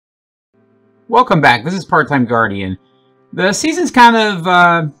Welcome back. This is Part-Time Guardian. The season's kind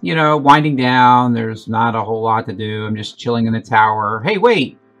of, winding down. There's not a whole lot to do. I'm just chilling in the tower. Hey,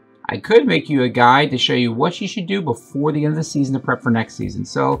 wait! I could make you a guide to show you what you should do before the end of the season to prep for next season.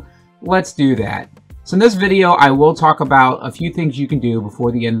 So, let's do that. So in this video, I will talk about a few things you can do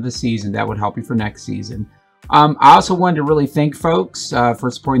before the end of the season that would help you for next season. I also wanted to really thank folks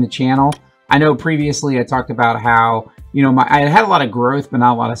for supporting the channel. I know previously I talked about how, I had a lot of growth, but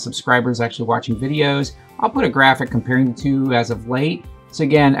not a lot of subscribers actually watching videos. I'll put a graphic comparing the two as of late. So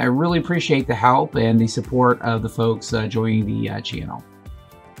again, I really appreciate the help and the support of the folks joining the channel.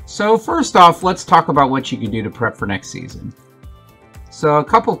 So first off, let's talk about what you can do to prep for next season. So a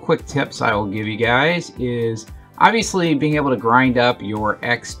couple quick tips I will give you guys is obviously being able to grind up your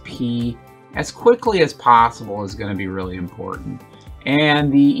XP as quickly as possible is going to be really important. And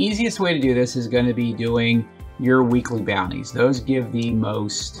the easiest way to do this is going to be doing your weekly bounties. Those give the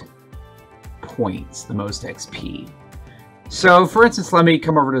most points, the most XP. So for instance, let me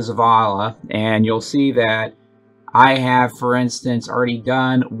come over to Zavala and you'll see that I have, for instance, already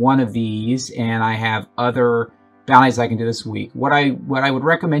done one of these and I have other bounties I can do this week. What I would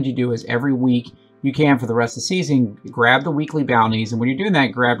recommend you do is every week you can for the rest of the season, grab the weekly bounties, and when you're doing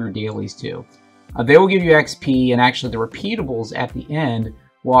that, grab your dailies too. They will give you XP, and actually the repeatables at the end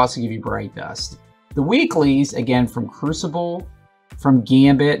will also give you bright dust. The weeklies, again, from Crucible, from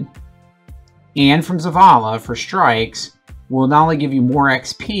Gambit, and from Zavala for strikes, will not only give you more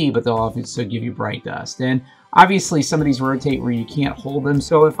XP, but they'll also give you bright dust. And obviously some of these rotate where you can't hold them.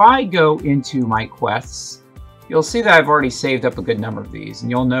 So if I go into my quests, you'll see that I've already saved up a good number of these. And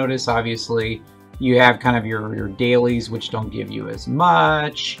you'll notice, obviously, you have kind of your dailies, which don't give you as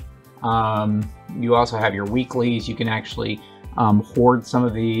much. You also have your weeklies. You can actually hoard some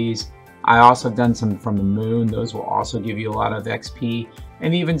of these. I also have done some from the moon. Those will also give you a lot of XP.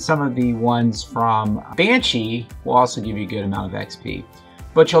 And even some of the ones from Banshee will also give you a good amount of XP.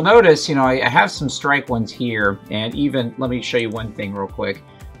 But you'll notice, I have some strike ones here. And even, let me show you one thing real quick.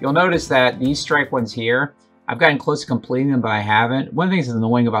 You'll notice that these strike ones here, I've gotten close to completing them, but I haven't. One of the things that's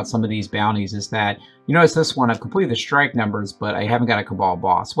annoying about some of these bounties is that, you notice this one, I've completed the strike numbers, but I haven't got a Cabal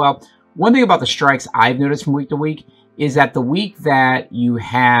boss. Well, one thing about the strikes I've noticed from week to week is that the week that you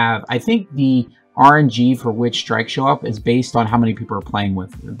have, I think the RNG for which strikes show up is based on how many people are playing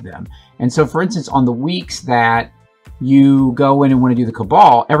with them. And so, for instance, on the weeks that you go in and want to do the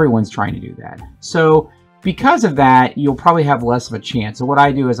Cabal, everyone's trying to do that. So, because of that, you'll probably have less of a chance. So what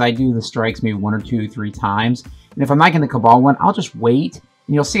I do is I do the strikes maybe 1 or 2 or 3 times. And if I'm not getting the Cabal one, I'll just wait.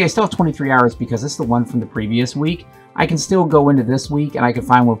 And you'll see I still have 23 hours because this is the one from the previous week. I can still go into this week and I can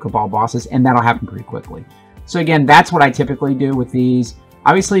find one with Cabal bosses, and that'll happen pretty quickly. So again, that's what I typically do with these.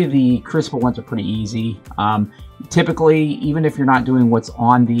 Obviously, the Crucible ones are pretty easy. Typically, even if you're not doing what's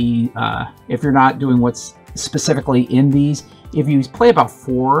on the, if you're not doing what's specifically in these, if you play about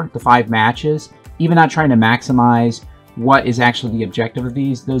 4 to 5 matches, even not trying to maximize what is actually the objective of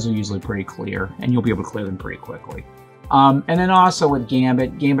these, those are usually pretty clear, and you'll be able to clear them pretty quickly. And then also with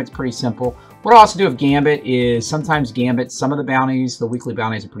Gambit, Gambit's pretty simple. What I also do with Gambit is sometimes Gambit, some of the bounties, the weekly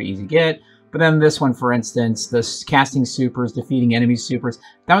bounties are pretty easy to get, but then this one, for instance, the casting supers, defeating enemy supers,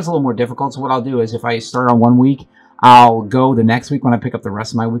 that was a little more difficult. So what I'll do is if I start on one week, I'll go the next week when I pick up the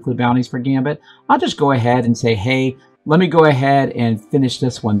rest of my weekly bounties for Gambit. I'll just go ahead and say, hey, let me go ahead and finish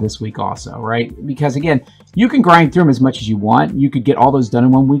this one this week also, right? Because again, you can grind through them as much as you want. You could get all those done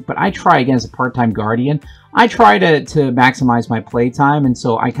in one week, but I try, again, as a part-time guardian, I try to maximize my playtime, and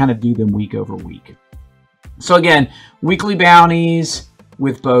so I kind of do them week over week. So again, weekly bounties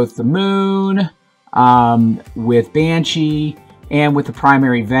with both the moon, with Banshee, and with the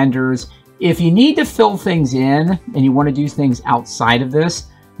primary vendors. If you need to fill things in and you want to do things outside of this,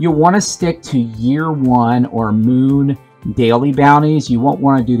 you'll want to stick to year 1 or moon daily bounties. You won't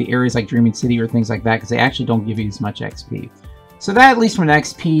want to do the areas like Dreaming City or things like that because they actually don't give you as much XP. So that, at least from an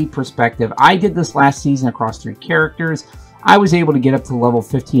XP perspective, I did this last season across 3 characters. I was able to get up to level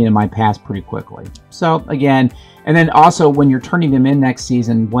 15 in my pass pretty quickly. So again, and then also when you're turning them in next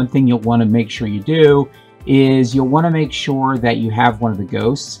season, one thing you'll want to make sure you do is you'll want to make sure that you have one of the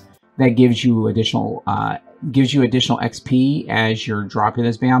ghosts that gives you additional XP as you're dropping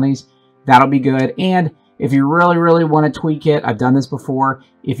those bounties. That'll be good. And if you really, really want to tweak it, I've done this before.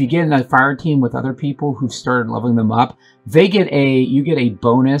 If you get in a fire team with other people who've started leveling them up, you get a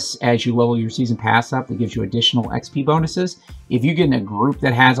bonus as you level your season pass up that gives you additional XP bonuses. If you get in a group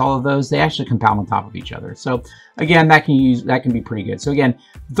that has all of those, they actually compound on top of each other. So again, that can be pretty good. So again,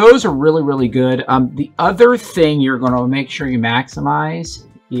 those are really, really good. The other thing you're going to make sure you maximize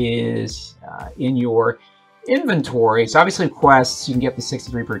is in your inventory, so obviously quests, you can get the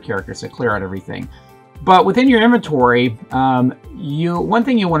 63 per character, so clear out everything. But within your inventory, one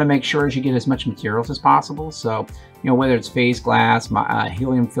thing you want to make sure is you get as much materials as possible. So, whether it's phase glass,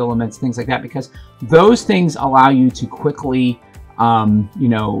 helium filaments, things like that, because those things allow you to quickly,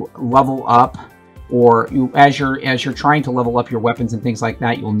 level up, or as you're trying to level up your weapons and things like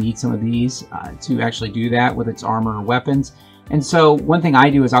that, you'll need some of these to actually do that with its armor or weapons. And so one thing I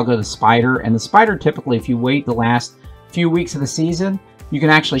do is I'll go to the spider, and the spider typically, if you wait the last few weeks of the season, you can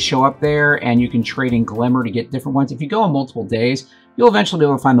actually show up there and you can trade in Glimmer to get different ones. If you go on multiple days, you'll eventually be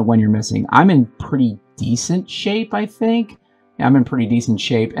able to find the one you're missing. I'm in pretty decent shape, I think. Yeah, I'm in pretty decent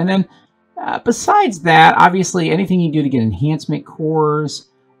shape. And then besides that, obviously anything you do to get enhancement cores,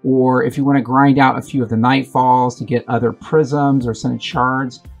 or if you want to grind out a few of the nightfalls to get other prisms or ascendant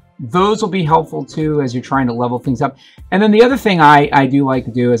shards, those will be helpful too as you're trying to level things up. And then the other thing I do like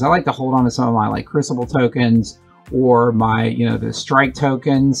to do is I like to hold on to some of my crucible tokens, or my, the strike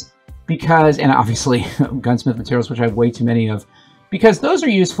tokens, because, and obviously gunsmith materials, which I have way too many of, because those are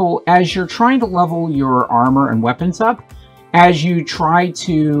useful as you're trying to level your armor and weapons up. As you try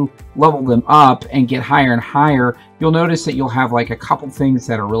to level them up and get higher and higher, you'll notice that you'll have a couple things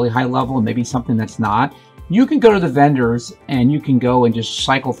that are really high level and maybe something that's not. You can go to the vendors and you can go and just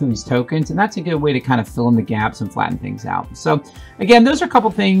cycle through these tokens, and that's a good way to kind of fill in the gaps and flatten things out. So again, those are a couple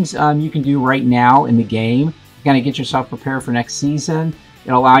things you can do right now in the game. Kind of get yourself prepared for next season.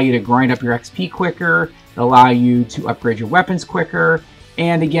 It'll allow you to grind up your XP quicker. It'll allow you to upgrade your weapons quicker.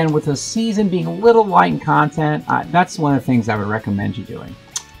 And again, with the season being a little light in content, that's one of the things I would recommend you doing.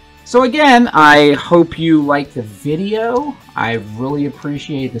 So again, I hope you liked the video. I really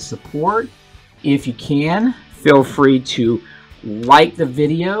appreciate the support. If you can, feel free to like the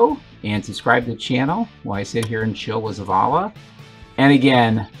video and subscribe to the channel while I sit here and chill with Zavala. And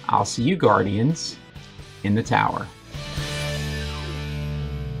again, I'll see you Guardians in the tower.